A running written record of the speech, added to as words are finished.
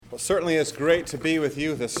Well, certainly it's great to be with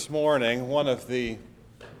you this morning. One of the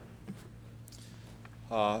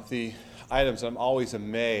items I'm always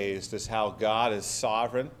amazed is how God is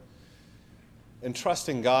sovereign. In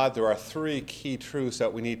trusting God, there are three key truths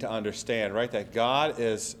that we need to understand, right? That God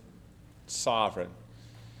is sovereign.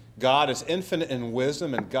 God is infinite in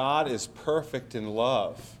wisdom, and God is perfect in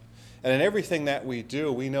love. And in everything that we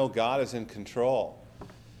do, we know God is in control.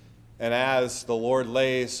 And as the Lord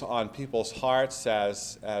lays on people's hearts,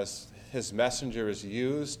 as his messenger is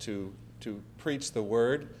used to preach the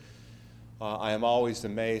word, I am always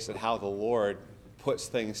amazed at how the Lord puts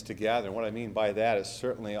things together. And what I mean by that is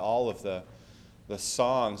certainly all of the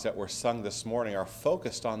songs that were sung this morning are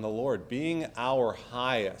focused on the Lord being our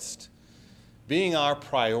highest, being our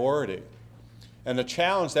priority. And the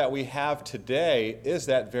challenge that we have today is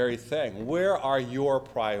that very thing. Where are your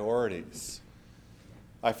priorities?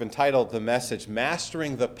 I've entitled the message,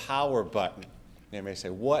 Mastering the Power Button. You may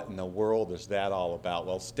say, what in the world is that all about?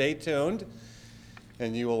 Well, stay tuned,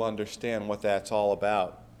 and you will understand what that's all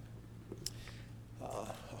about.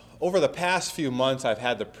 Over the past few months, I've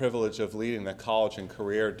had the privilege of leading the college and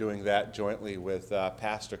career, doing that jointly with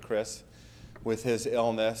Pastor Chris, with his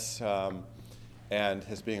illness and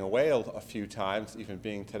his being away a few times, even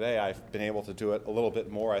being today. I've been able to do it a little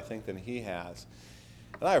bit more, I think, than he has.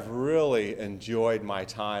 And I've really enjoyed my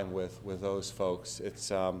time with those folks.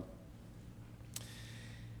 It's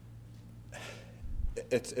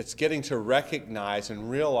getting to recognize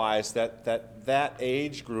and realize that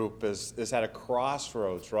age group is at a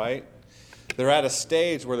crossroads, right? They're at a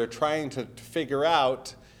stage where they're trying to figure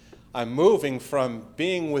out, I'm moving from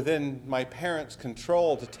being within my parents'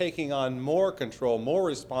 control to taking on more control, more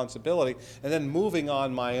responsibility, and then moving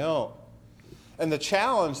on my own. And the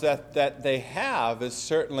challenge that they have is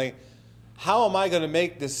certainly, how am I going to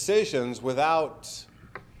make decisions without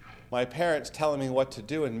my parents telling me what to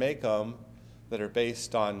do and make them that are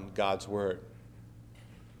based on God's Word?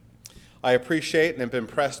 I appreciate and am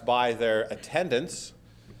impressed by their attendance.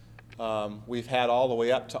 We've had all the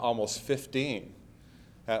way up to almost 15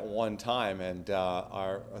 at one time, and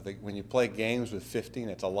when you play games with 15,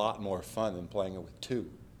 it's a lot more fun than playing it with 2.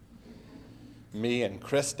 Me and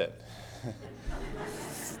Kristen.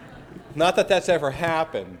 Not that that's ever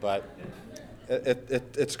happened, but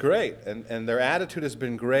it's great. And their attitude has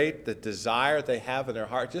been great, the desire they have in their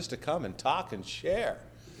heart just to come and talk and share.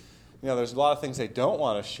 You know, there's a lot of things they don't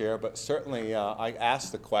want to share, but certainly I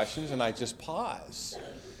ask the questions and I just pause.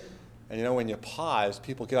 And you know, when you pause,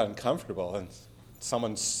 people get uncomfortable and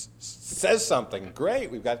someone says something.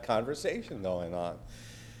 Great, we've got conversation going on.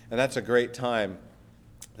 And that's a great time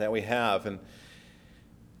that we have. And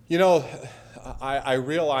you know, I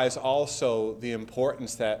realize also the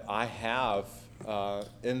importance that I have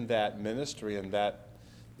in that ministry, and that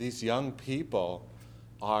these young people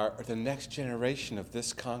are the next generation of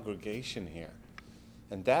this congregation here.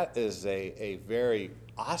 And that is a very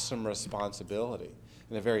awesome responsibility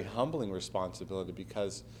and a very humbling responsibility,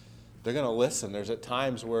 because they're going to listen. There's at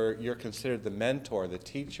times where you're considered the mentor, the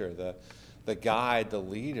teacher, the guide, the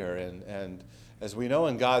leader, and as we know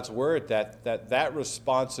in God's Word, that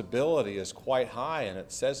responsibility is quite high, and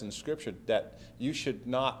it says in Scripture that you should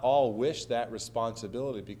not all wish that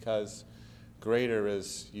responsibility, because greater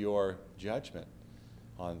is your judgment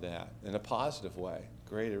on that, in a positive way.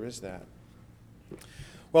 Greater is that.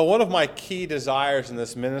 Well, one of my key desires in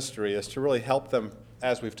this ministry is to really help them,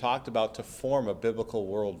 as we've talked about, to form a biblical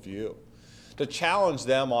worldview, to challenge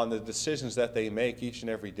them on the decisions that they make each and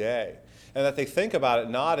every day. And that they think about it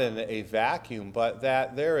not in a vacuum, but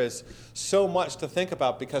that there is so much to think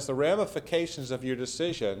about, because the ramifications of your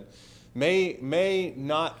decision may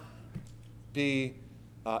not be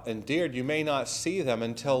endeared. You may not see them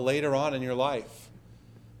until later on in your life.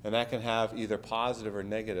 And that can have either positive or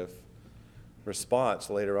negative response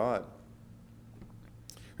later on.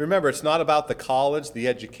 Remember, it's not about the college, the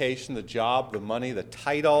education, the job, the money, the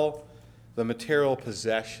title, the material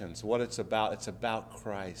possessions. What it's about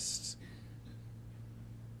Christ.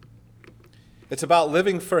 It's about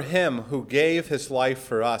living for Him who gave His life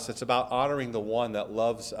for us. It's about honoring the one that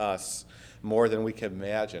loves us more than we can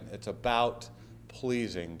imagine. It's about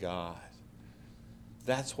pleasing God.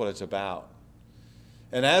 That's what it's about.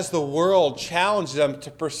 And as the world challenges them to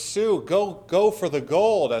pursue, go for the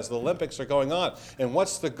gold as the Olympics are going on. And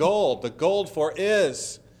what's the gold? The gold for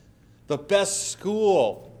is the best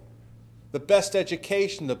school, the best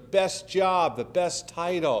education, the best job, the best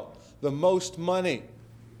title, the most money.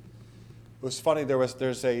 It was funny,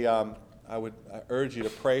 I would urge you to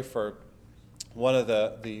pray for one of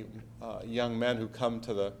the young men who come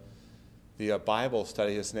to the Bible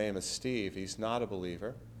study. His name is Steve. He's not a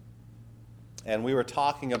believer. and we were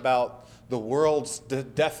talking about the world's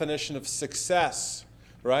definition of success,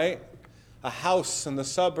 right? A house in the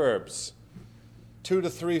suburbs, 2 to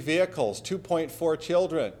 3 vehicles, 2.4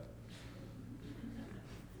 children.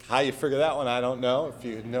 How you figure that one, I don't know. If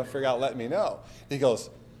you figure out, let me know. He goes,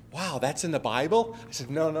 wow, that's in the Bible? I said,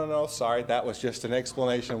 no, sorry, that was just an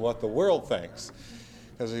explanation of what the world thinks.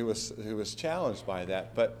 Because he was challenged by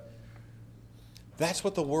that. But that's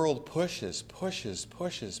what the world pushes.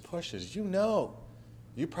 You know.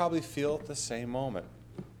 You probably feel at the same moment.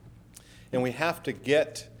 And we have to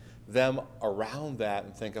get them around that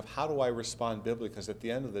and think of how do I respond biblically? Because at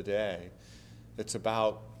the end of the day, it's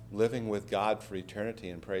about living with God for eternity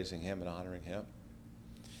and praising Him and honoring Him.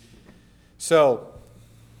 So,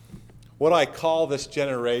 what I call this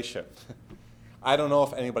generation, I don't know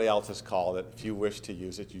if anybody else has called it. If you wish to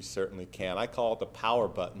use it, you certainly can. I call it the power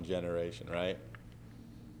button generation, right?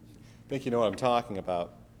 I think you know what I'm talking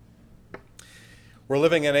about. We're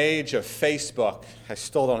living in an age of Facebook. I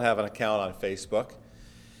still don't have an account on Facebook.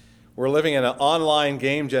 We're living in an online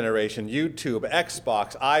game generation, YouTube,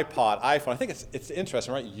 Xbox, iPod, iPhone. I think it's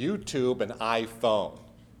interesting, right? YouTube and iPhone.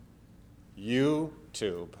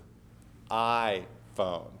 YouTube,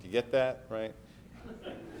 iPhone. Do you get that, right?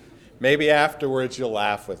 Maybe afterwards you'll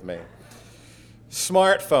laugh with me.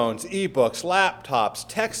 Smartphones, ebooks, laptops,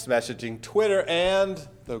 text messaging, Twitter, and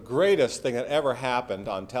the greatest thing that ever happened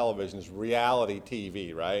on television is reality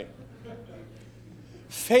TV, right?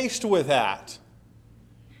 Faced with that,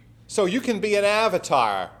 so you can be an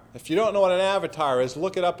avatar. If you don't know what an avatar is,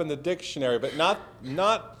 look it up in the dictionary, but not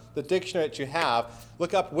the dictionary that you have.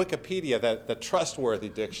 Look up Wikipedia, the trustworthy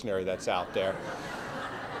dictionary that's out there.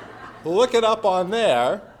 Look it up on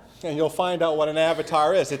there, and you'll find out what an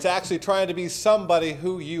avatar is. It's actually trying to be somebody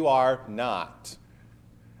who you are not.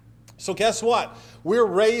 So guess what? We're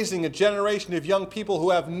raising a generation of young people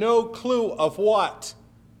who have no clue of what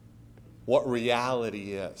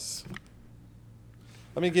reality is.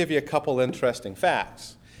 Let me give you a couple interesting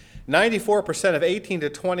facts. 94% of 18 to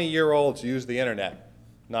 20-year-olds use the internet.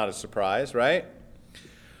 Not a surprise, right?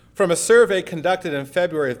 From a survey conducted in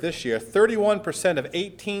February of this year, 31% of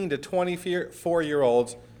 18 to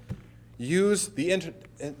 24-year-olds use the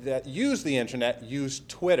internet use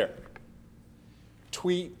Twitter.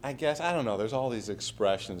 Tweet, I guess, I don't know. There's all these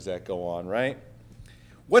expressions that go on, right?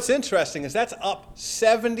 What's interesting is that's up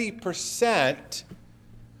 70%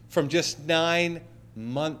 from just 9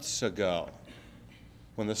 months ago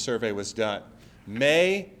when the survey was done.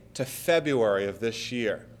 May to February of this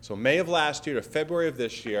year. So May of last year to February of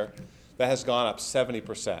this year, that has gone up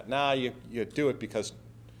 70%. Now you do it because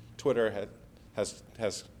Twitter has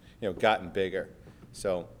gotten bigger.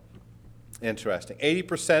 So interesting.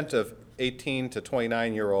 80% of 18 to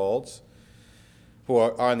 29-year-olds who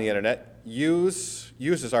are on the internet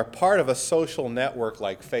users are part of a social network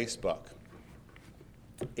like Facebook.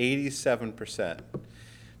 87%.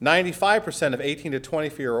 95% of 18 to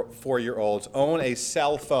 24-year-olds own a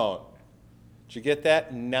cell phone. Did you get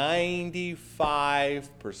that?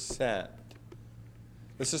 95%.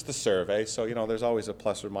 This is the survey, so there's always a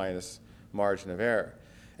plus or minus margin of error.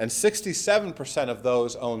 And 67% of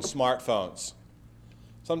those own smartphones.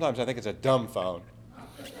 Sometimes I think it's a dumb phone.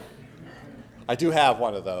 I do have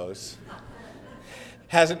one of those.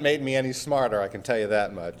 Hasn't made me any smarter, I can tell you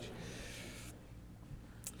that much.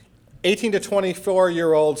 18 to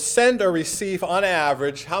 24-year-olds send or receive, on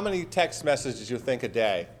average, how many text messages do you think a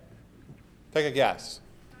day? Take a guess.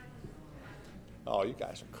 Oh, you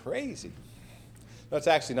guys are crazy. That's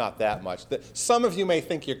actually not that much. Some of you may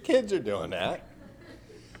think your kids are doing that.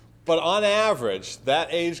 But on average, that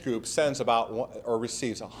age group sends about or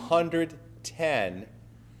receives 110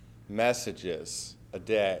 messages a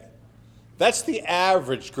day. That's the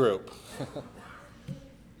average group.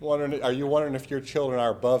 Are you wondering if your children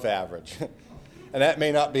are above average? And that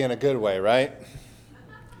may not be in a good way, right?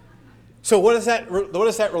 So what does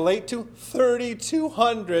that relate to?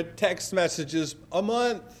 3,200 text messages a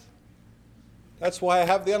month. That's why I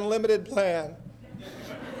have the unlimited plan.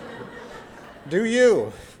 Do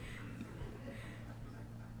you?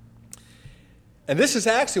 And this is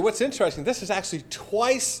actually, what's interesting, this is actually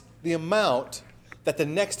twice the amount that the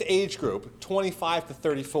next age group, 25 to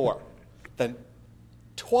 34, then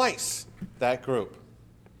twice that group.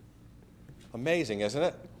 Amazing, isn't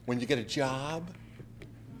it? When you get a job.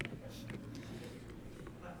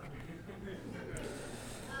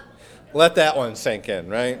 Let that one sink in,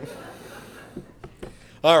 right?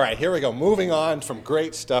 All right, here we go. Moving on from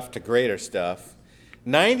great stuff to greater stuff.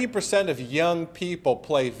 90% of young people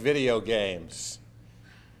play video games.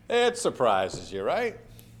 It surprises you, right?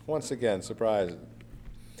 Once again, surprises.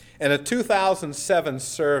 In a 2007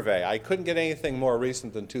 survey, I couldn't get anything more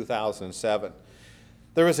recent than 2007,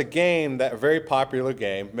 there was a game, a very popular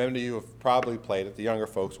game, many of you have probably played it, the younger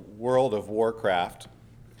folks, World of Warcraft.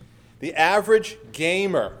 The average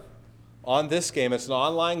gamer on this game, it's an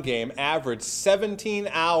online game, averaged 17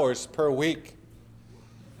 hours per week.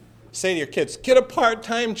 Say to your kids, get a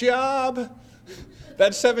part-time job.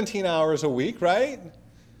 That's 17 hours a week, right?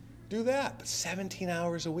 Do that. But 17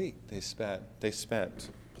 hours a week they spent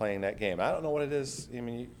playing that game. I don't know what it is. I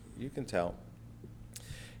mean, you can tell.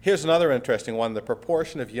 Here's another interesting one. The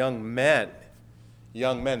proportion of young men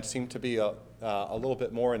seem to be a little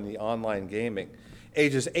bit more in the online gaming.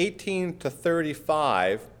 Ages 18 to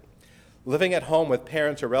 35, living at home with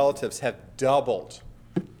parents or relatives have doubled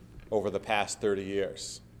over the past 30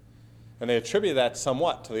 years. And they attribute that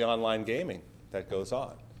somewhat to the online gaming that goes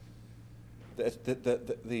on.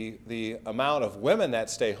 The amount of women that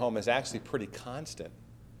stay home is actually pretty constant.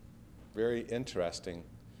 Very interesting.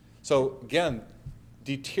 So again,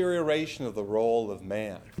 deterioration of the role of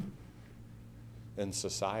man in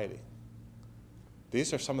society.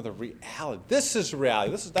 These are some of the reality. This is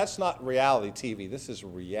reality. That's not reality TV. This is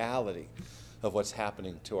reality of what's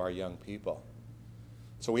happening to our young people.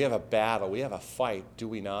 So we have a battle. We have a fight, do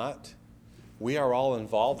we not? We are all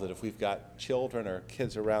involved in it if we've got children or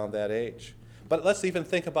kids around that age. But let's even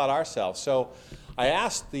think about ourselves. So I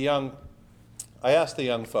asked the young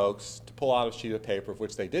folks to pull out a sheet of paper, of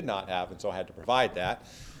which they did not have, and so I had to provide that.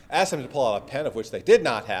 I asked them to pull out a pen, of which they did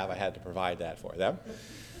not have. I had to provide that for them.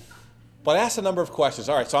 But I asked a number of questions.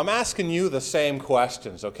 All right, so I'm asking you the same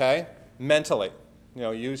questions, okay? Mentally.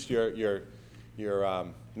 Use your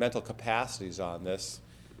mental capacities on this.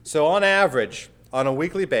 So on average, on a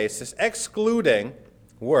weekly basis, excluding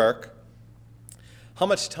work, how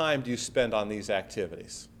much time do you spend on these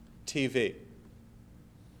activities? TV.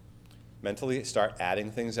 Mentally start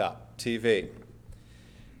adding things up. TV.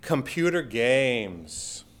 Computer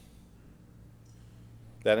games.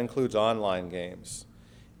 That includes online games.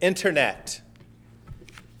 Internet.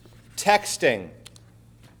 Texting.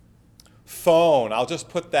 Phone. I'll just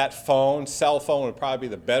put that phone. Cell phone would probably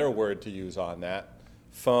be the better word to use on that.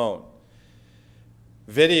 Phone.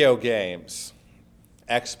 Video games.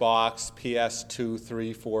 Xbox, PS2,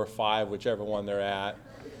 3, 4, 5, whichever one they're at.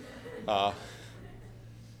 All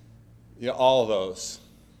of those.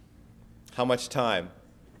 How much time?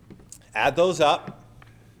 Add those up.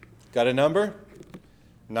 Got a number?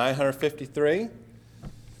 953?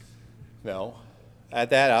 No. Add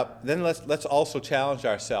that up. Then let's also challenge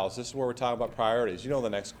ourselves. This is where we're talking about priorities. You know the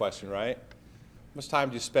next question, right? How much time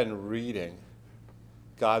do you spend reading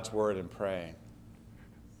God's Word and praying?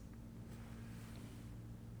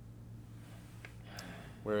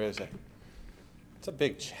 Where is it? It's a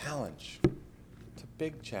big challenge. It's a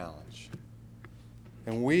big challenge.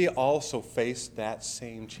 And we also face that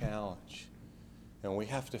same challenge. And we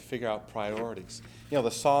have to figure out priorities.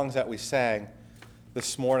 The songs that we sang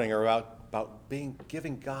this morning are about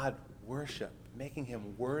giving God worship, making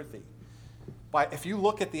Him worthy. But if you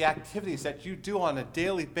look at the activities that you do on a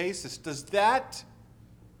daily basis, does that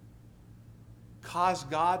cause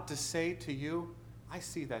God to say to you, I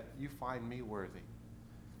see that you find me worthy?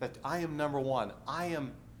 That I am number one. I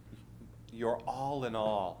am your all in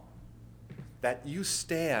all. That you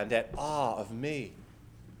stand at awe of me.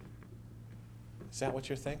 Is that what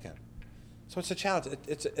you're thinking? So it's a challenge.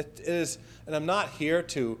 It is, and I'm not here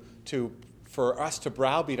for us to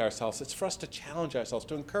browbeat ourselves. It's for us to challenge ourselves,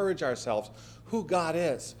 to encourage ourselves who God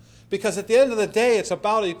is. Because at the end of the day, it's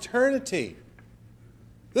about eternity.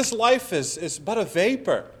 This life is but a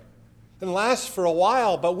vapor and lasts for a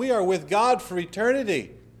while, but we are with God for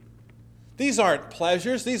eternity. These aren't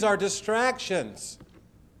pleasures. These are distractions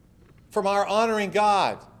from our honoring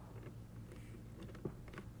God.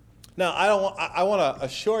 Now, I want to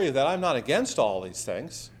assure you that I'm not against all these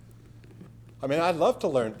things. I mean, I'd love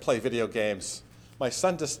to play video games. My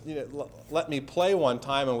son just let me play one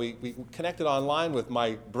time, and we connected online with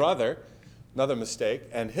my brother, another mistake,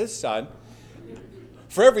 and his son.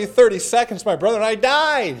 For every 30 seconds, my brother and I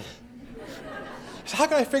died. So how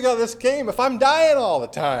can I figure out this game if I'm dying all the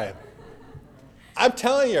time? I'm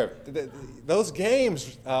telling you, those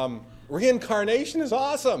games, reincarnation is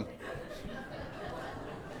awesome.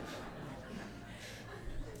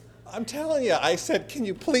 I'm telling you, I said, can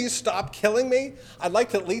you please stop killing me? I'd like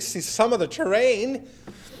to at least see some of the terrain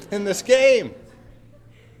in this game.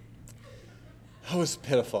 It was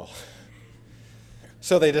pitiful.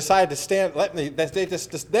 So they decided to they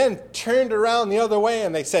just then turned around the other way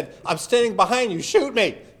and they said, I'm standing behind you, shoot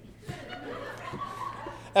me.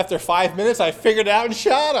 After 5 minutes, I figured it out and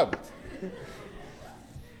shot him.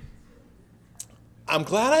 I'm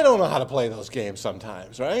glad I don't know how to play those games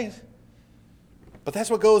sometimes, right? But that's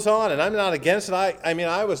what goes on, and I'm not against it.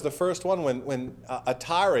 I was the first one when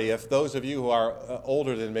Atari, if those of you who are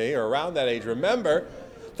older than me or around that age remember,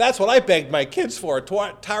 that's what I begged my kids for,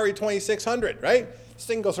 Atari 2600, right? This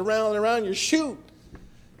thing goes around and around, you shoot.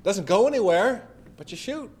 Doesn't go anywhere, but you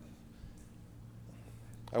shoot.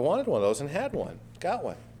 I wanted one of those and had one, got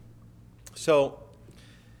one. So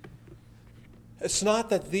it's not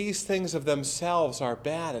that these things of themselves are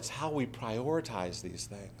bad, it's how we prioritize these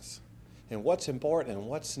things and what's important and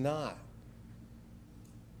what's not.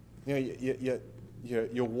 You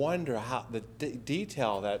wonder how the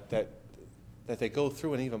detail that they go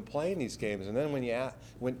through and even playing these games, and then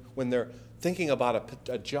when they're thinking about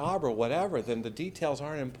a job or whatever, then the details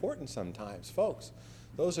aren't important sometimes, folks.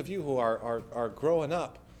 Those of you who are growing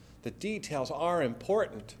up, the details are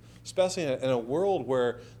important, especially in a world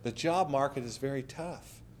where the job market is very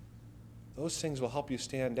tough. Those things will help you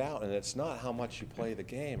stand out, and it's not how much you play the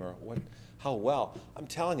game or how well. I'm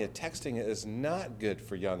telling you, texting is not good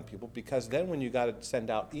for young people, because then when you got to send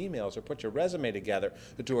out emails or put your resume together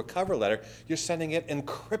or do a cover letter, you're sending it in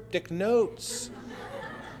cryptic notes.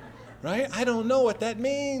 Right? I don't know what that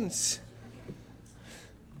means.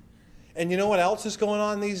 And you know what else is going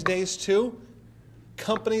on these days too?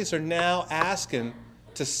 Companies are now asking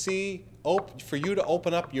for you to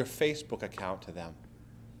open up your Facebook account to them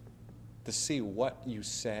to see what you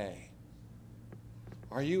say.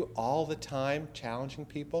 Are you all the time challenging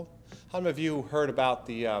people? How many of you heard about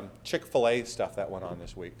the Chick-fil-A stuff that went on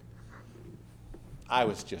this week? I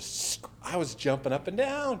was jumping up and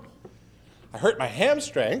down. I hurt my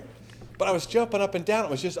hamstring, but I was jumping up and down.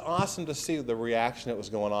 It was just awesome to see the reaction that was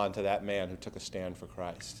going on to that man who took a stand for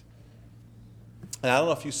Christ. And I don't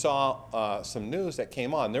know if you saw some news that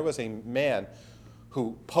came on. There was a man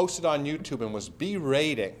who posted on YouTube and was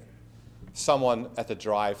berating someone at the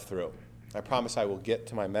drive-thru. I promise I will get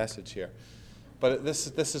to my message here. But this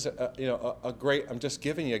is a great, I'm just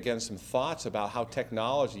giving you again some thoughts about how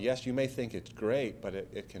technology, yes, you may think it's great, but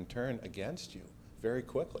it can turn against you very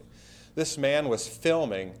quickly. This man was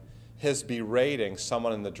filming his berating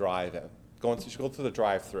someone in the drive-in, going through the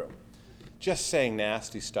drive-thru, just saying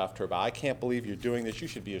nasty stuff to her about, I can't believe you're doing this. You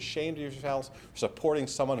should be ashamed of yourselves for supporting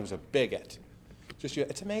someone who's a bigot.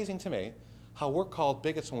 It's amazing to me how we're called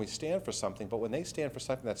bigots when we stand for something, but when they stand for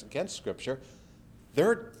something that's against Scripture,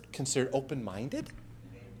 they're considered open-minded?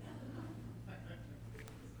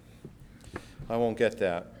 I won't get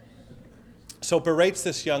that. So berates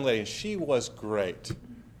this young lady, and she was great.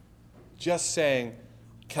 Just saying,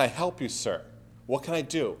 can I help you, sir? What can I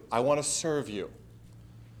do? I want to serve you.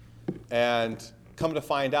 And come to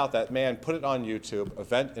find out, that man put it on YouTube,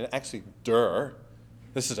 and actually,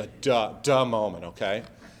 this is a duh moment, okay?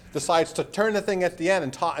 Decides to turn the thing at the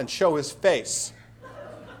end and show his face.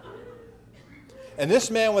 And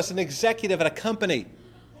this man was an executive at a company.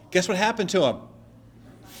 Guess what happened to him?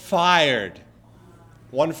 Fired.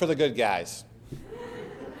 One for the good guys.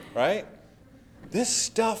 Right? This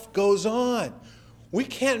stuff goes on. We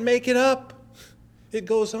can't make it up. It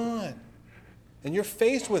goes on. And you're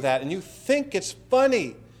faced with that, and you think it's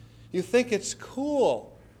funny. You think it's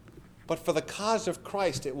cool. But for the cause of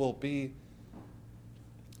Christ, it will be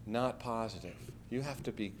not positive. You have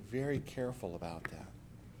to be very careful about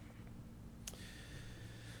that.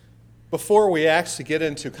 Before we actually get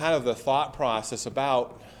into kind of the thought process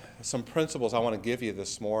about some principles I want to give you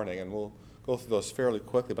this morning, and we'll go through those fairly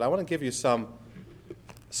quickly, but I want to give you some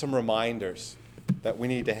reminders that we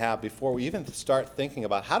need to have before we even start thinking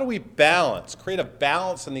about how do we create a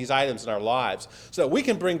balance in these items in our lives so that we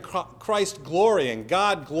can bring Christ glory and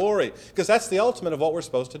God glory, because that's the ultimate of what we're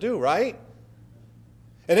supposed to do, right?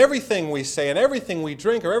 And everything we say and everything we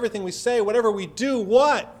drink or everything we say, whatever we do,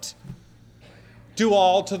 what? Do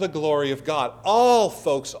all to the glory of God. All,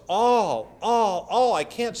 folks, all. I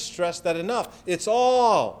can't stress that enough. It's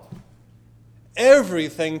all.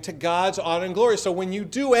 Everything to God's honor and glory. So when you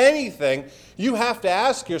do anything, you have to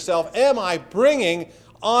ask yourself, am I bringing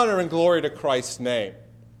honor and glory to Christ's name?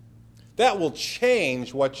 That will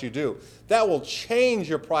change what you do. That will change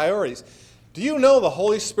your priorities. Do you know the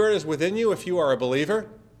Holy Spirit is within you if you are a believer?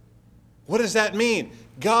 What does that mean?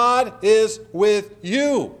 God is with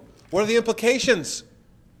you. What are the implications?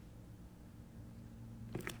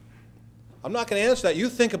 I'm not going to answer that. You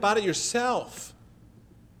think about it yourself.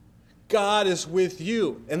 God is with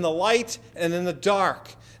you in the light and in the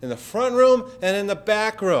dark, in the front room and in the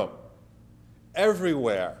back room.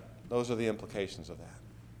 Everywhere. Those are the implications of that.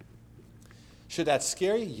 Should that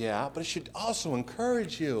scare you? Yeah, but it should also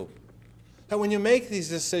encourage you. That when you make these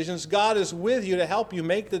decisions, God is with you to help you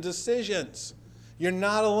make the decisions. You're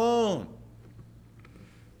not alone.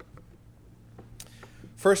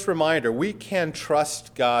 First reminder, we can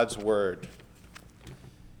trust God's word.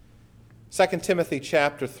 2 Timothy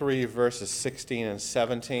chapter 3, verses 16 and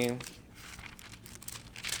 17.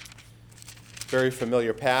 Very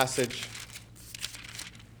familiar passage.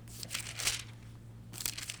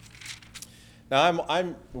 Now,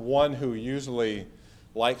 I'm one who usually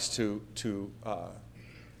likes to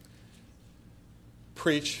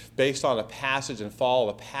preach based on a passage and follow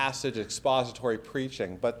the passage, expository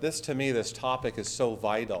preaching. But this topic is so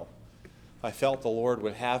vital. I felt the Lord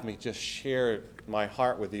would have me just share my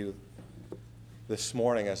heart with you this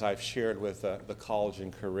morning as I've shared with the college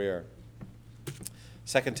and career.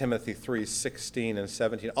 2 Timothy 3, 16 and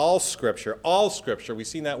 17. All Scripture, we've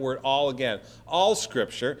seen that word all again. All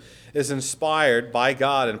Scripture is inspired by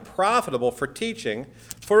God and profitable for teaching,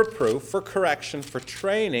 for reproof, for correction, for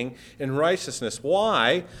training in righteousness.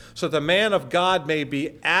 Why? So the man of God may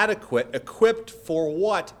be adequate, equipped for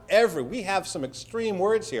what? Every. We have some extreme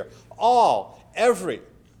words here. All, every.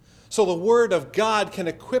 So the Word of God can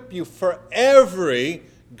equip you for every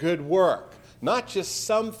good work. Not just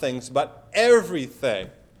some things, but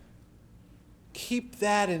everything. Keep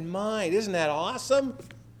that in mind. Isn't that awesome?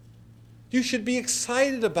 You should be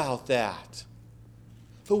excited about that.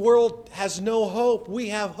 The world has no hope. We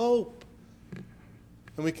have hope.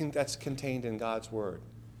 And that's contained in God's Word.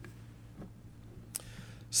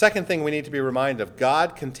 Second thing we need to be reminded of,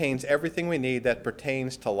 God contains everything we need that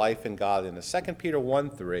pertains to life and godliness. 2 Peter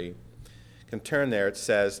 1:3. Can turn there, it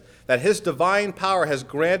says that his divine power has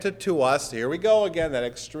granted to us, here we go again, that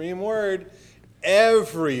extreme word,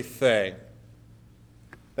 everything.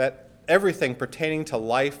 That everything pertaining to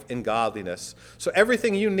life and godliness. So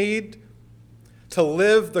everything you need to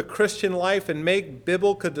live the Christian life and make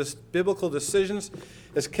biblical decisions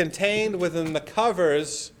is contained within the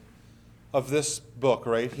covers of this book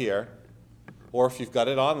right here, or if you've got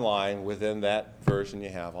it online, within that version you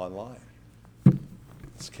have online.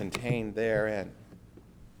 It's contained therein.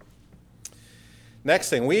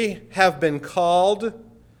 Next thing, we have been called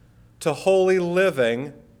to holy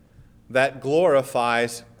living that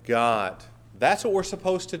glorifies God. That's what we're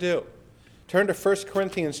supposed to do. Turn to 1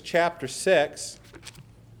 Corinthians chapter 6,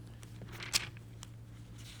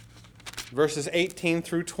 verses 18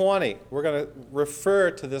 through 20. We're going to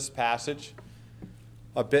refer to this passage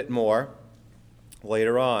a bit more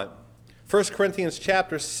later on. 1 Corinthians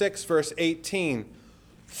chapter 6, verse 18.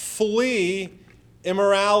 Flee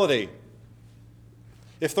immorality.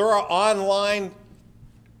 If there are online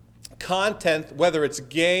content, whether it's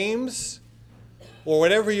games or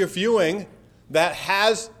whatever you're viewing, that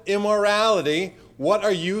has immorality, what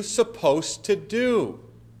are you supposed to do?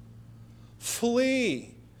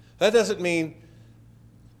 Flee. That doesn't mean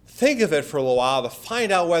think of it for a little while to find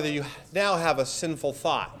out whether you now have a sinful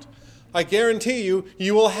thought. I guarantee you,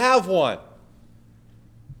 you will have one.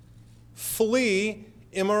 Flee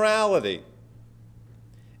immorality.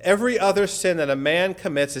 Every other sin that a man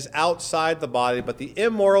commits is outside the body, but the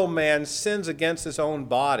immoral man sins against his own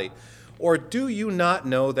body. Or do you not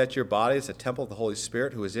know that your body is a temple of the Holy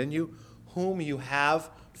Spirit who is in you, whom you have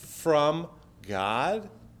from God?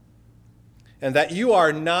 And that you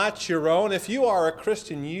are not your own? If you are a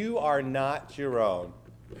Christian, you are not your own.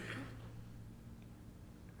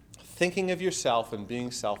 Thinking of yourself and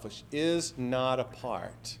being selfish is not a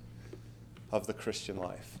part of the Christian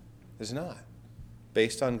life. Is not.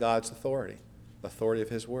 Based on God's authority, the authority of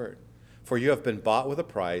his word. For you have been bought with a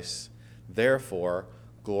price, therefore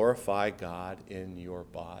glorify God in your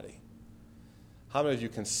body. How many of you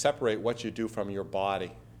can separate what you do from your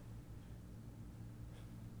body?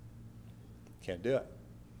 Can't do it.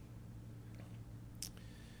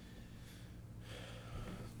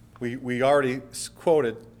 We already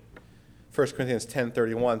quoted 1 Corinthians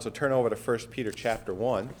 10:31, so turn over to 1 Peter chapter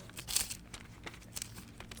 1.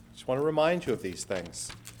 Just want to remind you of these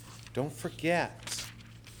things. Don't forget,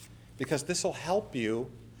 because this will help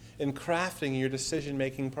you in crafting your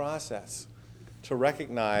decision-making process to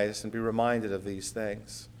recognize and be reminded of these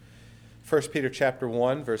things. 1 Peter chapter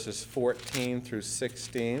 1, verses 14 through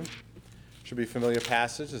 16. Should be familiar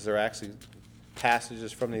passages. They're actually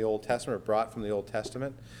passages from the Old Testament, or brought from the Old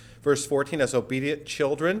Testament. Verse 14, as obedient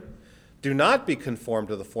children, do not be conformed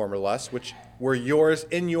to the former lusts, which were yours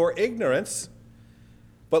in your ignorance,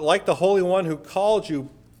 but like the Holy One who called you,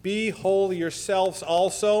 be holy yourselves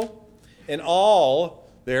also in all.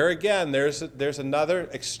 There again, there's another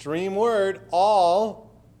extreme word. All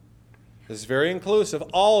is very inclusive.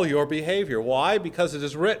 All your behavior. Why? Because it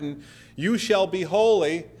is written, you shall be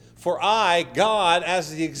holy, for I, God,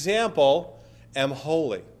 as the example, am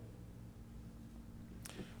holy.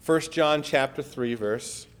 1 John chapter 3,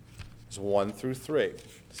 verses 1 through 3.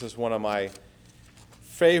 This is one of my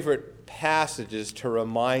favorite passages to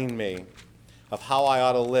remind me of how I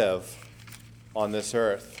ought to live on this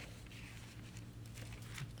earth.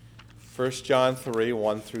 1 John 3,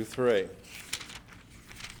 1 through 3.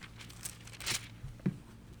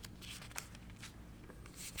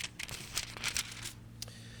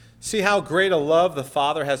 See how great a love the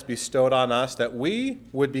Father has bestowed on us, that we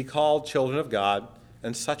would be called children of God,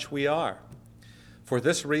 and such we are. For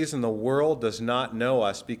this reason the world does not know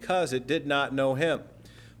us, because it did not know him.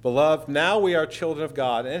 Beloved, now we are children of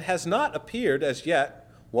God, and it has not appeared as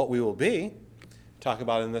yet what we will be. Talk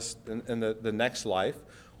about in the next life.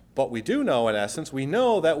 But we do know, in essence, we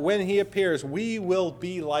know that when he appears, we will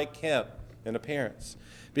be like him in appearance,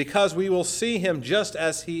 because we will see him just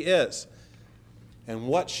as he is. And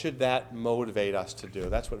what should that motivate us to do?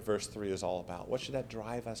 That's what verse 3 is all about. What should that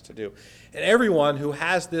drive us to do? And everyone who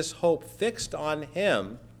has this hope fixed on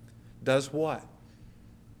him does what?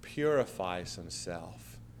 Purifies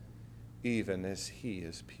himself, even as he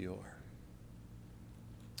is pure.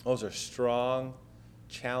 Those are strong,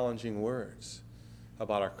 challenging words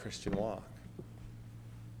about our Christian walk.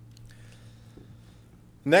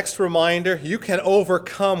 Next reminder, you can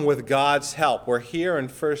overcome with God's help. We're here in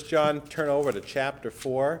 1 John. Turn over to chapter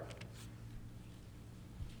 4,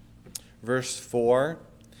 verse 4.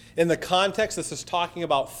 In the context, this is talking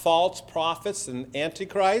about false prophets and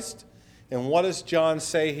Antichrist. And what does John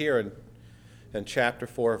say here in chapter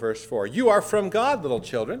 4, verse 4? You are from God, little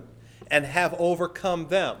children, and have overcome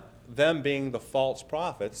them being the false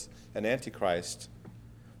prophets and Antichrist.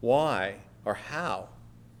 Why or how?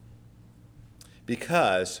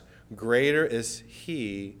 Because greater is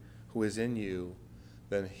he who is in you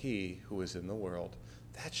than he who is in the world.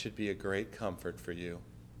 That should be a great comfort for you.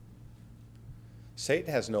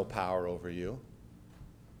 Satan has no power over you.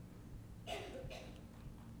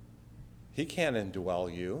 He can't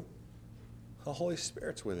indwell you. The Holy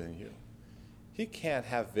Spirit's within you. He can't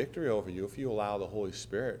have victory over you if you allow the Holy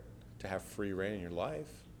Spirit to have free reign in your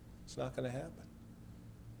life. It's not going to happen.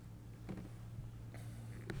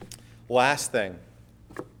 Last thing,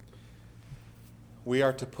 we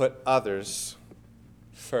are to put others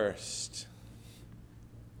first.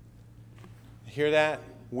 Hear that?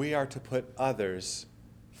 We are to put others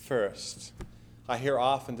first. I hear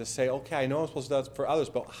often to say, okay, I know I'm supposed to do that for others,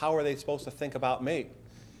 but how are they supposed to think about me?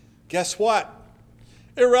 Guess what?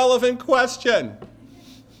 Irrelevant question.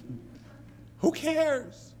 Who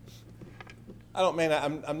cares? I don't mean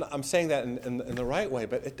I'm saying that in the right way,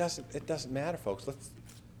 but it doesn't matter, folks.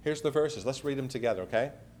 Here's the verses. Let's read them together, okay?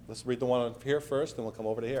 Let's read the one on here first, then we'll come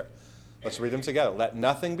over to here. Let's read them together. Let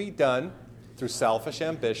nothing be done through selfish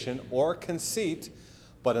ambition or conceit,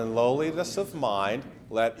 but in lowliness of mind,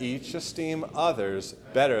 let each esteem others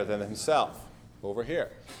better than himself. Over here.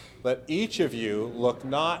 Let each of you look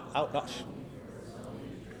not out,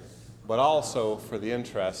 but also for the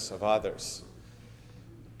interests of others.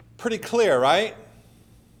 Pretty clear, right?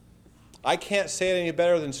 I can't say it any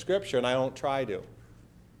better than Scripture, and I don't try to.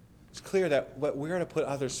 It's clear that we're going to put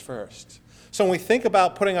others first. So when we think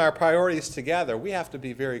about putting our priorities together, we have to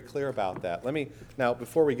be very clear about that. Now,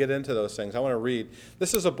 before we get into those things, I want to read.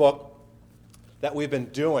 This is a book that we've been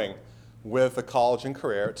doing with the college and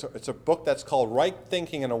career. It's a book that's called Right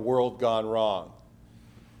Thinking in a World Gone Wrong.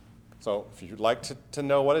 So if you'd like to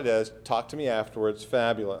know what it is, talk to me afterwards.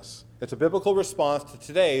 Fabulous. It's a biblical response to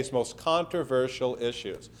today's most controversial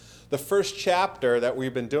issues. The first chapter that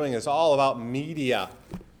we've been doing is all about media.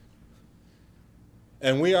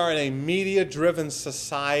 And we are in a media-driven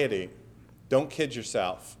society. Don't kid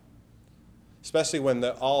yourself. Especially when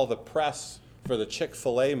all the press for the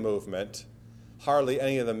Chick-fil-A movement, hardly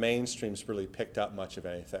any of the mainstreams really picked up much of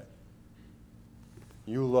anything.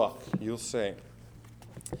 You look, you'll see.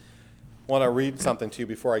 I want to read something to you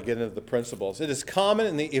before I get into the principles. It is common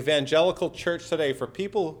in the evangelical church today for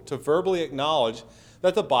people to verbally acknowledge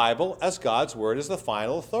that the Bible, as God's word, is the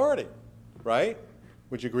final authority. Right?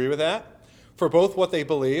 Would you agree with that? For both what they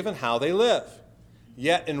believe and how they live.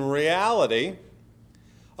 Yet in reality,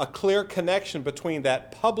 a clear connection between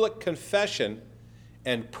that public confession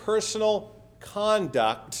and personal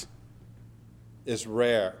conduct is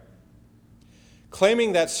rare.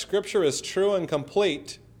 Claiming that Scripture is true and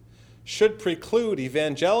complete should preclude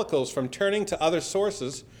evangelicals from turning to other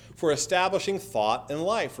sources for establishing thought in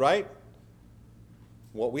life, right?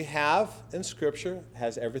 What we have in Scripture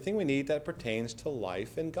has everything we need that pertains to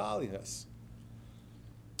life and godliness.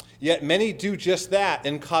 Yet many do just that.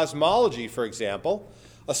 In cosmology, for example,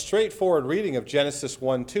 a straightforward reading of Genesis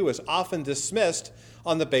 1:2 is often dismissed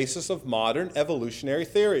on the basis of modern evolutionary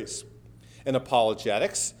theories. In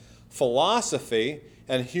apologetics, philosophy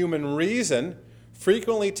and human reason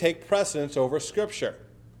frequently take precedence over Scripture.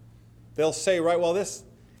 They'll say, right, well, this,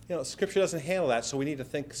 Scripture doesn't handle that, so we need to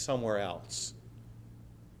think somewhere else.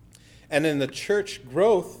 And in the church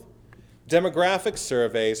growth, demographic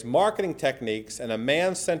surveys, marketing techniques, and a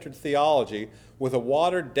man-centered theology with a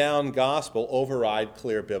watered-down gospel override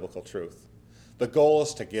clear biblical truth. The goal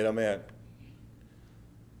is to get them in.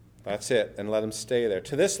 That's it, and let them stay there.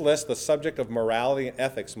 To this list, the subject of morality and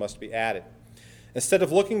ethics must be added. Instead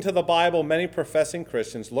of looking to the Bible, many professing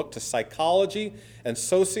Christians look to psychology and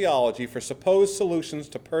sociology for supposed solutions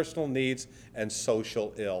to personal needs and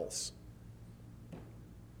social ills.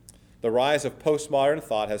 The rise of postmodern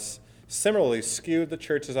thought has similarly skewed the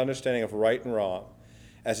church's understanding of right and wrong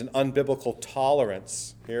as an unbiblical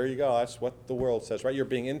tolerance. Here you go, that's what the world says, right? You're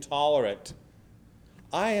being intolerant.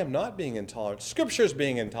 I am not being intolerant. Scripture is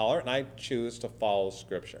being intolerant, and I choose to follow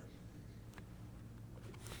Scripture.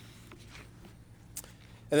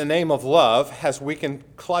 In the name of love, has weakened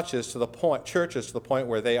churches to the point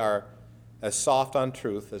where they are as soft on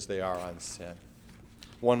truth as they are on sin.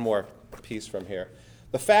 One more piece from here.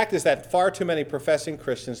 The fact is that far too many professing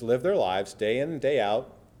Christians live their lives day in and day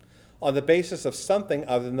out on the basis of something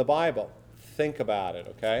other than the Bible. Think about it,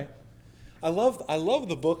 okay? I love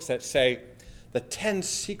the books that say the 10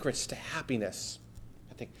 secrets to happiness.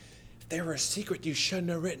 I think, if they were a secret, you shouldn't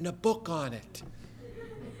have written a book on it.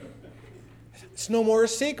 It's no more a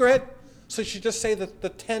secret, so you should just say the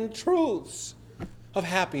 10 truths of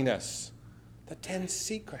happiness. The 10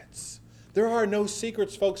 secrets. There are no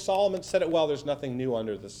secrets, folks. Solomon said it well, there's nothing new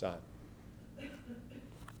under the sun.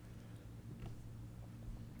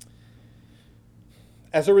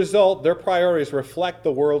 As a result, their priorities reflect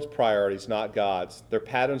the world's priorities, not God's. Their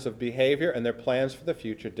patterns of behavior and their plans for the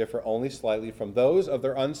future differ only slightly from those of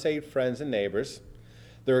their unsaved friends and neighbors.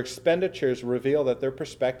 Their expenditures reveal that their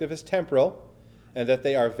perspective is temporal and that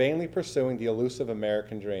they are vainly pursuing the elusive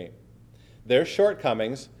American dream. Their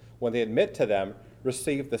shortcomings, when they admit to them,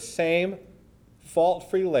 receive the same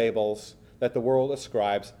fault-free labels that the world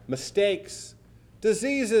ascribes mistakes,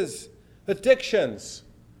 diseases, addictions,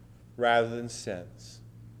 rather than sins.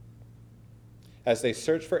 As they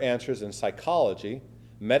search for answers in psychology,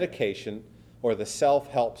 medication, or the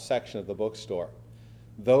self-help section of the bookstore,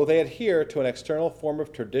 though they adhere to an external form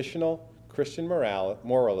of traditional Christian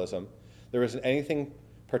moralism, there isn't anything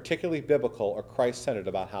particularly biblical or Christ-centered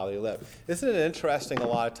about how they live. Isn't it interesting a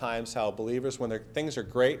lot of times how believers, when things are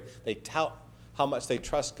great, they tout how much they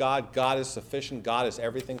trust God, God is sufficient, God is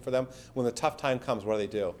everything for them. When the tough time comes, what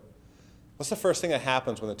do? What's the first thing that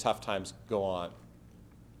happens when the tough times go on?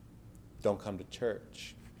 Don't come to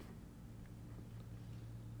church.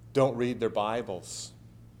 Don't read their Bibles.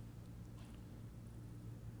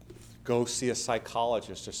 Go see a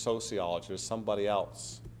psychologist or sociologist or somebody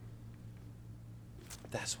else.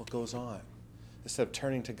 That's what goes on. Instead of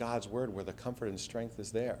turning to God's word where the comfort and strength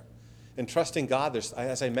is there. In trusting God,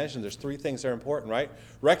 as I mentioned, there's 3 things that are important, right?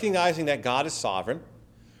 Recognizing that God is sovereign,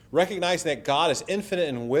 recognizing that God is infinite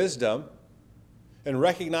in wisdom, and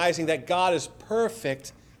recognizing that God is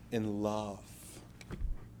perfect in love.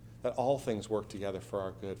 That all things work together for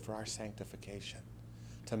our good, for our sanctification,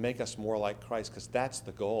 to make us more like Christ, because that's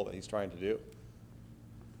the goal that he's trying to do.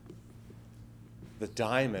 The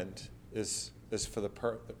diamond is for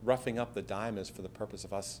roughing up the diamond is for the purpose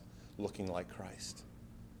of us looking like Christ,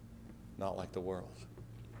 not like the world.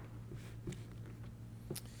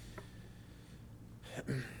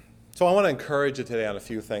 So I want to encourage you today on a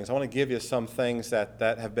few things. I want to give you some things that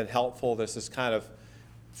have been helpful. This is kind of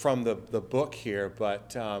from the book here,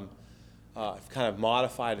 but I've kind of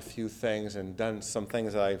modified a few things and done some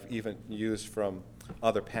things that I've even used from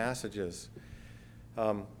other passages.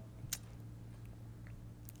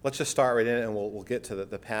 Let's just start right in and we'll get to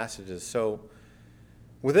the passages. So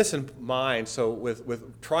with this in mind, so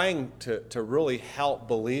with trying to really help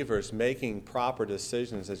believers making proper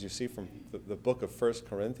decisions, as you see from the book of 1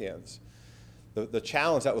 Corinthians, the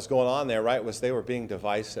challenge that was going on there, right, was they were being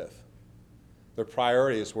divisive. Their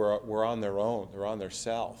priorities were on their own. They're on their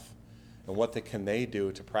self. And what can they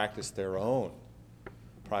do to practice their own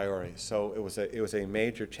priorities? So it was a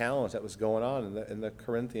major challenge that was going on in the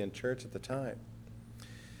Corinthian church at the time.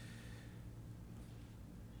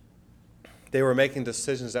 They were making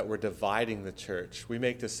decisions that were dividing the church. We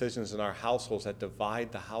make decisions in our households that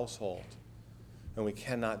divide the household, and we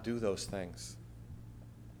cannot do those things.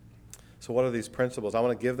 So what are these principles? I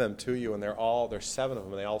want to give them to you, and there's 7 of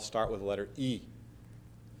them, and they all start with the letter E.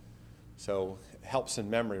 So it helps in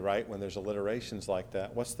memory, right, when there's alliterations like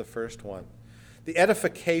that. What's the first one? The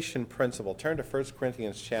edification principle. Turn to 1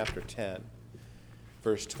 Corinthians chapter 10,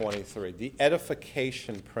 verse 23. The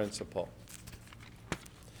edification principle.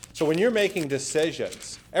 So when you're making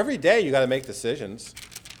decisions, every day you got to make decisions.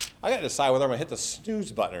 I got to decide whether I'm going to hit the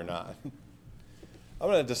snooze button or not. I'm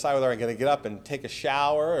going to decide whether I'm going to get up and take a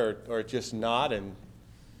shower or just not and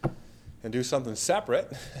do something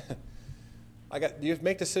separate. You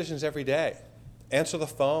make decisions every day. Answer the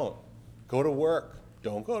phone. Go to work.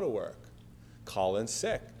 Don't go to work. Call in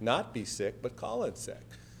sick. Not be sick, but call in sick.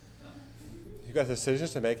 You've got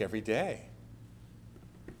decisions to make every day.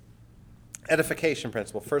 Edification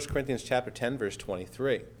principle, 1 Corinthians chapter 10, verse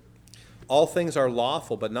 23. All things are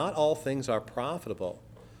lawful, but not all things are profitable.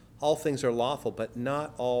 All things are lawful, but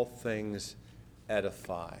not all things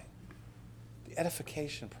edify. The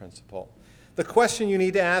edification principle. The question you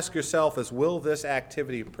need to ask yourself is, will this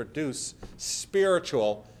activity produce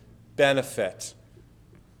spiritual benefit?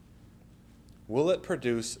 Will it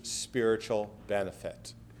produce spiritual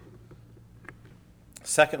benefit?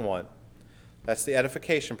 Second one, that's the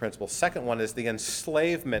edification principle. Second one is the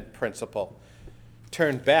enslavement principle.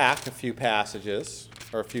 Turn back a few passages,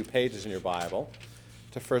 or a few pages in your Bible,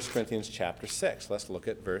 to 1 Corinthians chapter 6. Let's look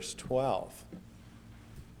at verse 12.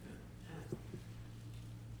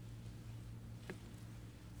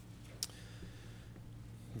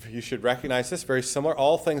 You should recognize this, very similar.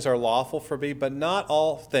 All things are lawful for me, but not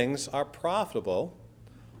all things are profitable.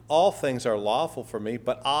 All things are lawful for me,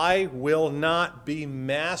 but I will not be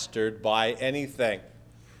mastered by anything.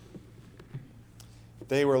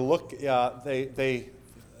 I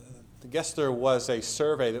guess there was a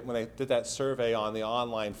survey that when they did that survey on the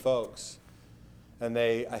online folks, and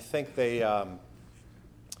I think they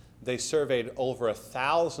surveyed over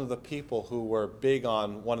 1,000 of the people who were big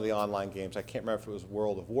on one of the online games. I can't remember if it was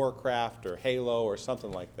World of Warcraft or Halo or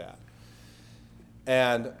something like that.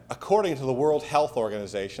 And according to the World Health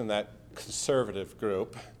Organization, that conservative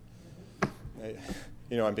group,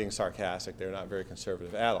 I'm being sarcastic, they're not very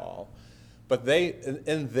conservative at all, but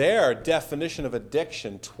in their definition of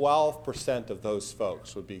addiction, 12% of those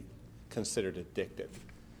folks would be considered addicted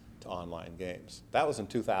to online games. That was in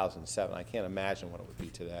 2007. I can't imagine what it would be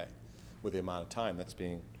today with the amount of time that's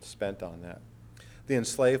being spent on that. The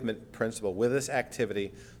enslavement principle. Will this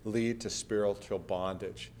activity lead to spiritual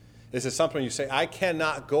bondage? Is it something you say, I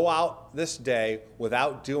cannot go out this day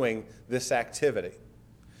without doing this activity?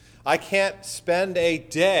 I can't spend a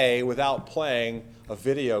day without playing a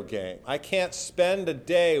video game. I can't spend a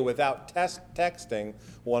day without texting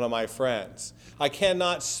one of my friends. I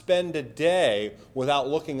cannot spend a day without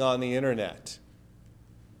looking on the internet.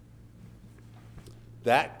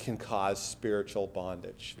 That can cause spiritual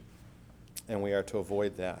bondage, and we are to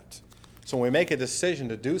avoid that. So when we make a decision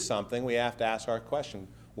to do something, we have to ask our question,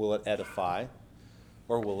 will it edify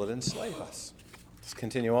or will it enslave us? Let's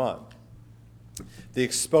continue on. The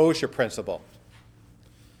exposure principle.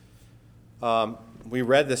 We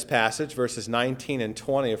read this passage, verses 19 and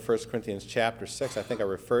 20 of 1 Corinthians chapter 6. I think I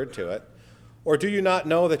referred to it. Or do you not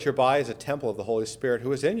know that your body is a temple of the Holy Spirit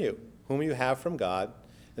who is in you, whom you have from God,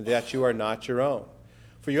 and that you are not your own?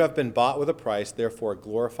 For you have been bought with a price, therefore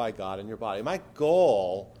glorify God in your body. My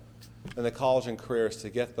goal in the college and career is to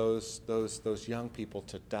get those young people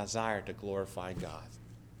to desire to glorify God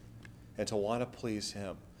and to want to please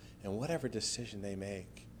Him in whatever decision they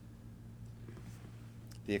make.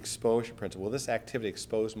 The exposure principle. Will this activity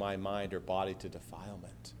expose my mind or body to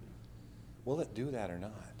defilement? Will it do that or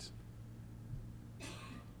not?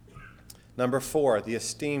 Number 4, the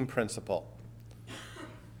esteem principle.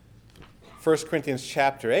 1 Corinthians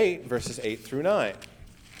chapter 8, verses 8 through 9.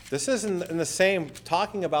 This is in the same,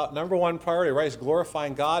 talking about number 1 priority, right, is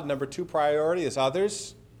glorifying God. Number 2 priority is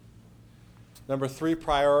others. Number 3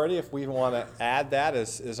 priority, if we want to add that,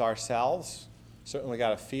 is ourselves. Certainly got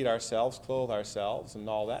to feed ourselves, clothe ourselves, and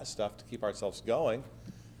all that stuff to keep ourselves going,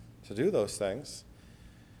 to do those things.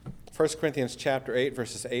 1 Corinthians chapter 8,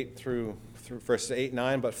 verses 8 through verses 8 and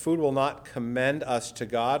 9, but food will not commend us to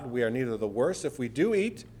God. We are neither the worse if we do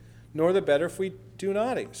eat, nor the better if we do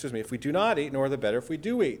not eat. If we do not eat, nor the better if we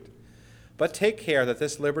do eat. But take care that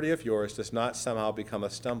this liberty of yours does not somehow become a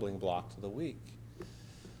stumbling block to the weak.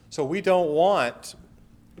 So we don't want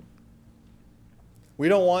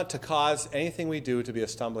to cause anything we do to be a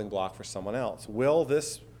stumbling block for someone else. Will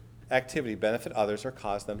this activity benefit others or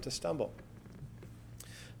cause them to stumble?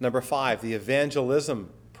 Number 5, the evangelism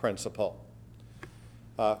principle.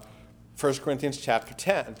 1 Corinthians chapter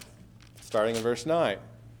 10, starting in verse 9.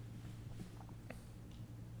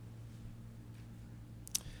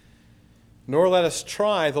 Nor let us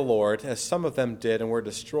try the Lord, as some of them did and were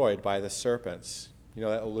destroyed by the serpents. You know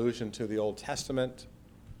that allusion to the Old Testament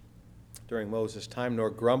during Moses' time. Nor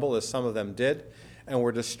grumble, as some of them did and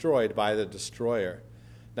were destroyed by the destroyer.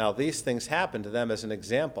 Now these things happened to them as an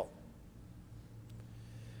example,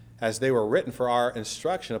 as they were written for our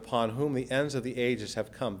instruction, upon whom the ends of the ages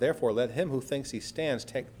have come. Therefore, let him who thinks he stands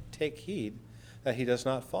take heed that he does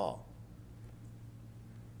not fall.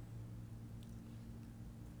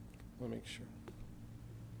 Let me make sure.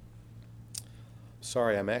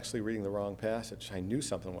 Sorry, I'm actually reading the wrong passage. I knew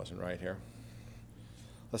something wasn't right here.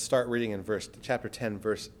 Let's start reading in chapter 10,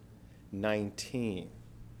 verse 19.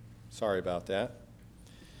 Sorry about that.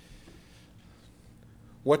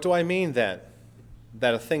 What do I mean then?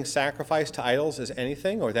 That a thing sacrificed to idols is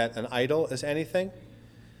anything, or that an idol is anything?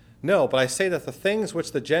 No, but I say that the things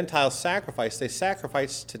which the Gentiles sacrifice, they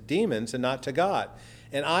sacrifice to demons and not to God.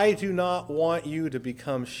 And I do not want you to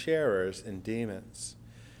become sharers in demons.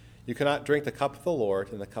 You cannot drink the cup of the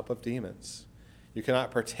Lord and the cup of demons. You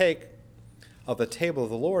cannot partake of the table of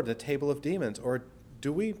the Lord and the table of demons. Or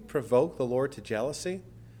do we provoke the Lord to jealousy?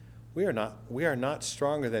 We are not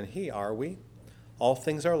stronger than he, are we? All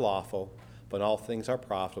things are lawful, but all things are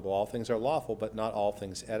profitable. All things are lawful, but not all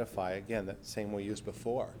things edify. Again, that same we used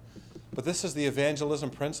before. But this is the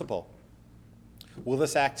evangelism principle. Will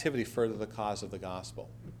this activity further the cause of the gospel?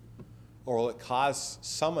 Or will it cause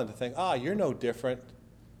someone to think, you're no different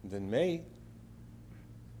than me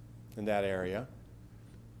in that area?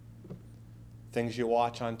 Things you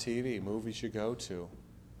watch on TV, movies you go to,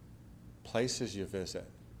 places you visit.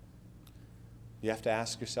 You have to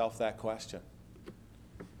ask yourself that question.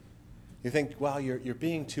 You think, you're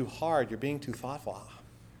being too hard, you're being too thoughtful.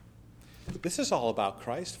 This is all about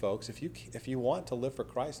Christ, folks. If you want to live for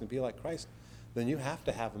Christ and be like Christ, then you have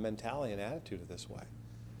to have a mentality and attitude of this way.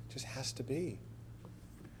 It just has to be.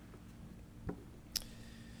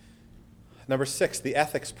 Number 6, the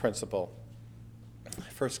ethics principle.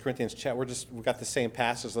 1 Corinthians, we've got the same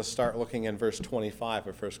passage. Let's start looking in verse 25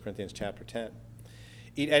 of 1 Corinthians chapter 10.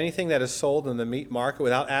 Eat anything that is sold in the meat market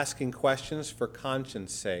without asking questions for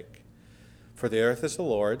conscience sake. For the earth is the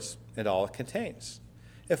Lord's and all it contains.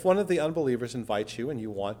 If one of the unbelievers invites you and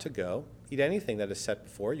you want to go, eat anything that is set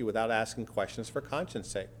before you without asking questions for conscience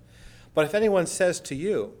sake. But if anyone says to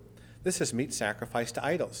you, this is meat sacrificed to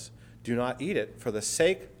idols, do not eat it for the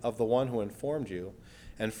sake of the one who informed you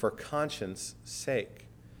and for conscience sake.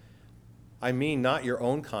 I mean not your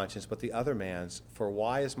own conscience, but the other man's, for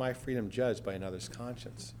why is my freedom judged by another's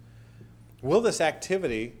conscience? Will this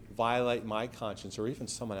activity violate my conscience or even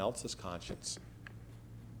someone else's conscience?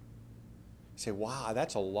 You say, wow,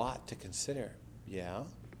 that's a lot to consider. Yeah.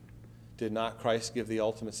 Did not Christ give the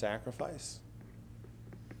ultimate sacrifice?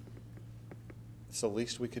 It's the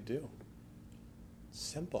least we could do.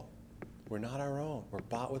 Simple. We're not our own. We're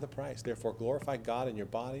bought with a price. Therefore, glorify God in your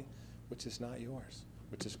body, which is not yours,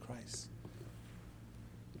 which is Christ's.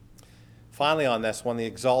 Finally on this one, the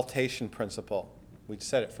exaltation principle. We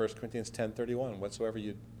said it, 1 Corinthians 10:31. Whatsoever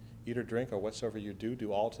you eat or drink or whatsoever you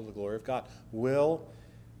do all to the glory of God. Will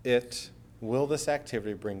this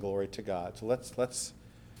activity bring glory to God? So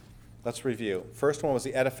let's review. First one was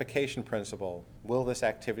the edification principle. Will this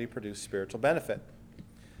activity produce spiritual benefit?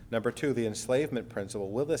 Number 2, the enslavement principle.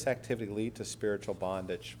 Will this activity lead to spiritual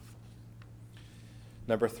bondage?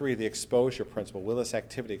 Number 3, the exposure principle. Will this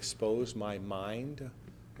activity expose my mind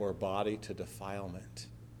or body to defilement?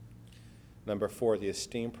 Number 4, the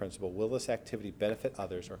esteem principle. Will this activity benefit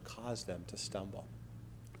others or cause them to stumble?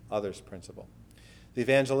 Others principle. The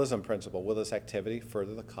evangelism principle. Will this activity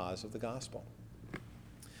further the cause of the gospel?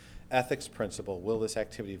 Ethics principle. Will this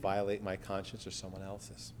activity violate my conscience or someone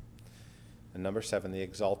else's? And number 7, the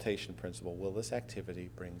exaltation principle. Will this activity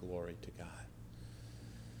bring glory to God?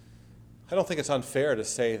 I don't think it's unfair to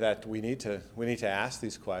say that we need to ask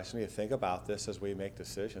these questions. We need to think about this as we make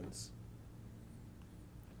decisions.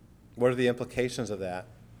 What are the implications of that?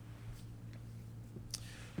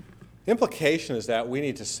 The implication is that we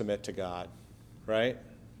need to submit to God, right?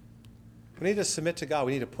 We need to submit to God.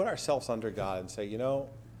 We need to put ourselves under God and say,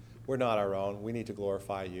 we're not our own. We need to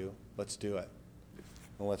glorify you. Let's do it.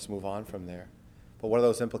 And let's move on from there. But what are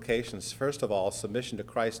those implications? First of all, submission to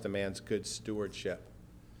Christ demands good stewardship.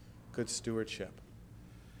 Good stewardship.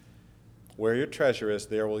 Where your treasure is,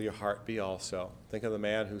 there will your heart be also. Think of the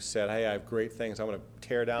man who said, hey, I have great things. I'm going to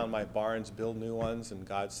tear down my barns, build new ones. And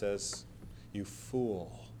God says, you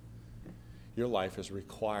fool. Your life is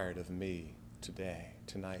required of me today,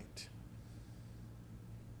 tonight.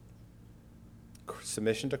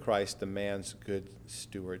 Submission to Christ demands good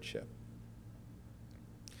stewardship.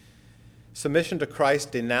 Submission to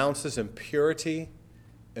Christ denounces impurity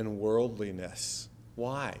and worldliness.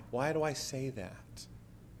 Why? Why do I say that?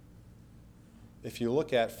 If you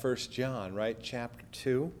look at 1 John, right, chapter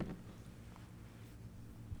 2,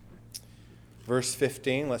 verse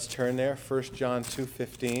 15, let's turn there, 1 John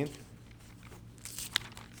 2:15.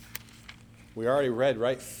 We already read,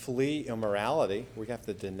 right? Flee immorality. We have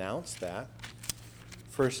to denounce that.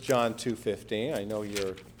 1 John 2:15. I know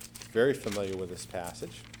you're very familiar with this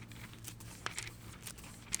passage.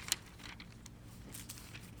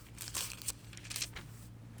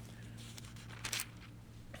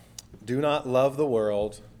 Do not love the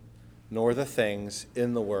world, nor the things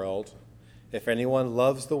in the world. If anyone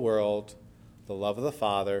loves the world, the love of the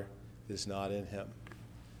Father is not in him.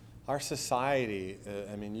 Our society,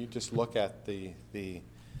 you just look at the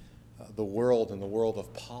world and the world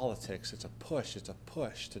of politics. It's a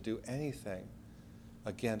push to do anything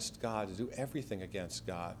against God, to do everything against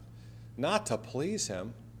God. Not to please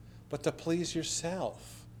him, but to please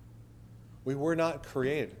yourself. We were not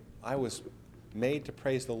created. I was made to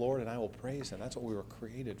praise the Lord, and I will praise him. That's what we were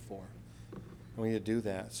created for. And we need to do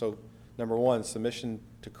that. So, number one, submission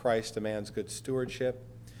to Christ demands good stewardship.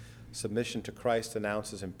 Submission to Christ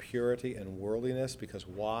announces impurity and worldliness, because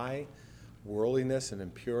why? Worldliness and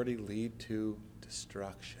impurity lead to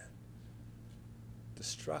destruction.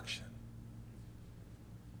 Destruction.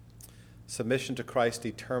 Submission to Christ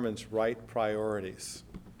determines right priorities.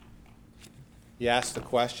 You ask the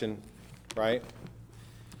question, right?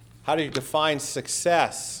 How do you define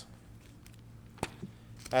success?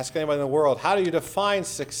 Ask anybody in the world, how do you define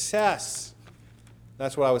success?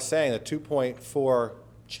 That's what I was saying, the 2.4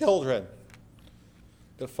 children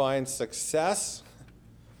define success.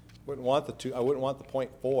 I wouldn't want the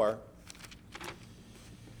 0.4.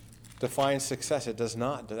 Define success. That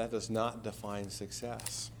does not define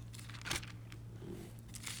success.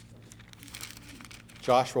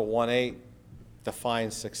 Joshua 1:8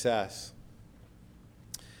 defines success.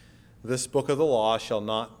 This book of the law shall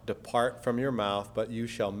not depart from your mouth, but you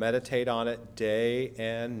shall meditate on it day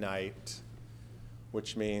and night,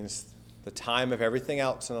 which means the time of everything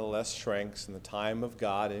else in the less shrinks, and the time of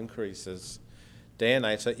God increases day and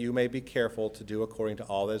night, so that you may be careful to do according to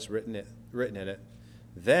all that is written in it.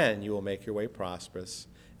 Then you will make your way prosperous,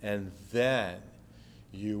 and then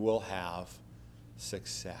you will have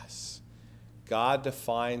success. God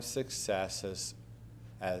defines success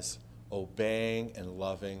as obeying and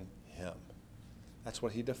loving him. That's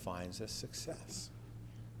what he defines as success.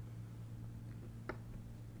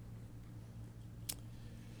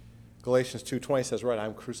 Galatians 2:20 says, right,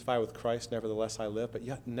 I'm crucified with Christ, nevertheless I live, but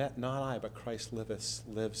yet not I, but Christ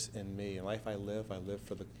lives in me. In life I live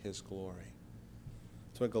for his glory.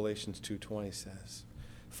 That's what Galatians 2:20 says.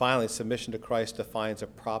 Finally, submission to Christ defines a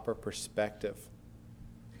proper perspective.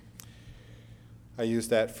 I use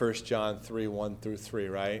that 1 John 3:1-3,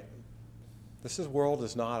 right? This world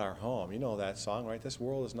is not our home. You know that song, right? This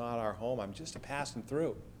world is not our home. I'm just a passing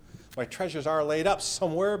through. My treasures are laid up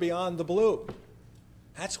somewhere beyond the blue.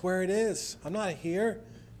 That's where it is. I'm not here.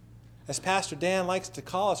 As Pastor Dan likes to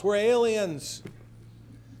call us, we're aliens.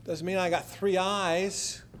 Doesn't mean I got 3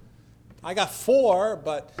 eyes. I got 4,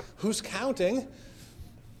 but who's counting?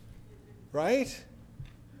 Right?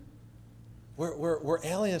 We're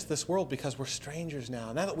aliens to this world because we're strangers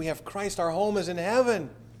now. Now that we have Christ, our home is in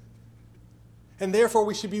heaven. And therefore,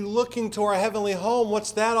 we should be looking to our heavenly home.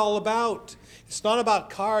 What's that all about? It's not about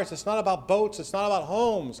cars. It's not about boats. It's not about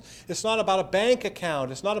homes. It's not about a bank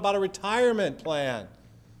account. It's not about a retirement plan.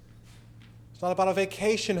 It's not about a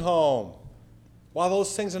vacation home. While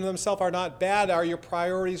those things in themselves are not bad, are your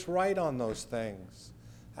priorities right on those things?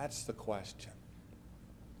 That's the question.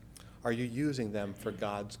 Are you using them for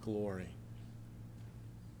God's glory?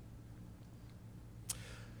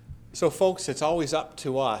 So, folks, it's always up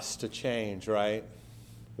to us to change, right?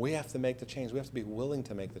 We have to make the change. We have to be willing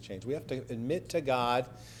to make the change. We have to admit to God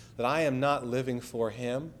that I am not living for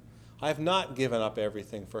him. I have not given up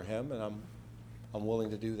everything for him, and I'm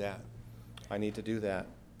willing to do that. I need to do that.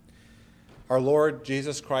 Our Lord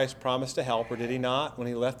Jesus Christ promised a helper, did he not? When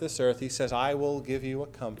he left this earth, he says, I will give you a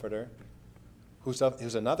comforter, who's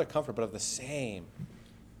another comforter, but of the same.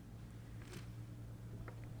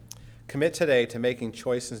 Commit today to making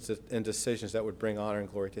choices and decisions that would bring honor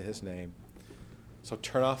and glory to his name. So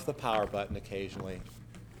turn off the power button occasionally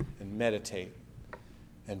and meditate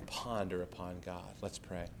and ponder upon God. Let's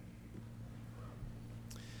pray.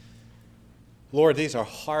 Lord, these are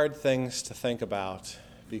hard things to think about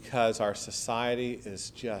because our society is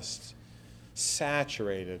just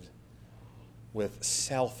saturated with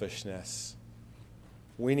selfishness.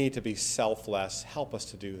 We need to be selfless. Help us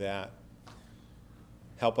to do that.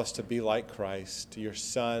 Help us to be like Christ, your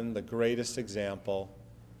Son, the greatest example.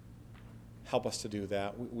 Help us to do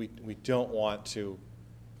that. We don't want to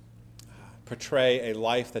portray a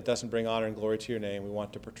life that doesn't bring honor and glory to your name. We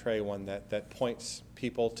want to portray one that points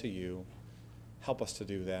people to you. Help us to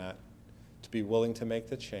do that, to be willing to make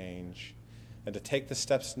the change. and to take the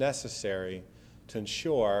steps necessary to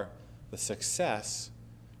ensure the success,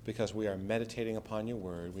 because we are meditating upon your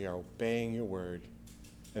word, we are obeying your word,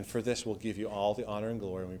 and for this we'll give you all the honor and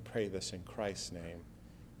glory, and we pray this in Christ's name.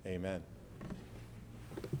 Amen.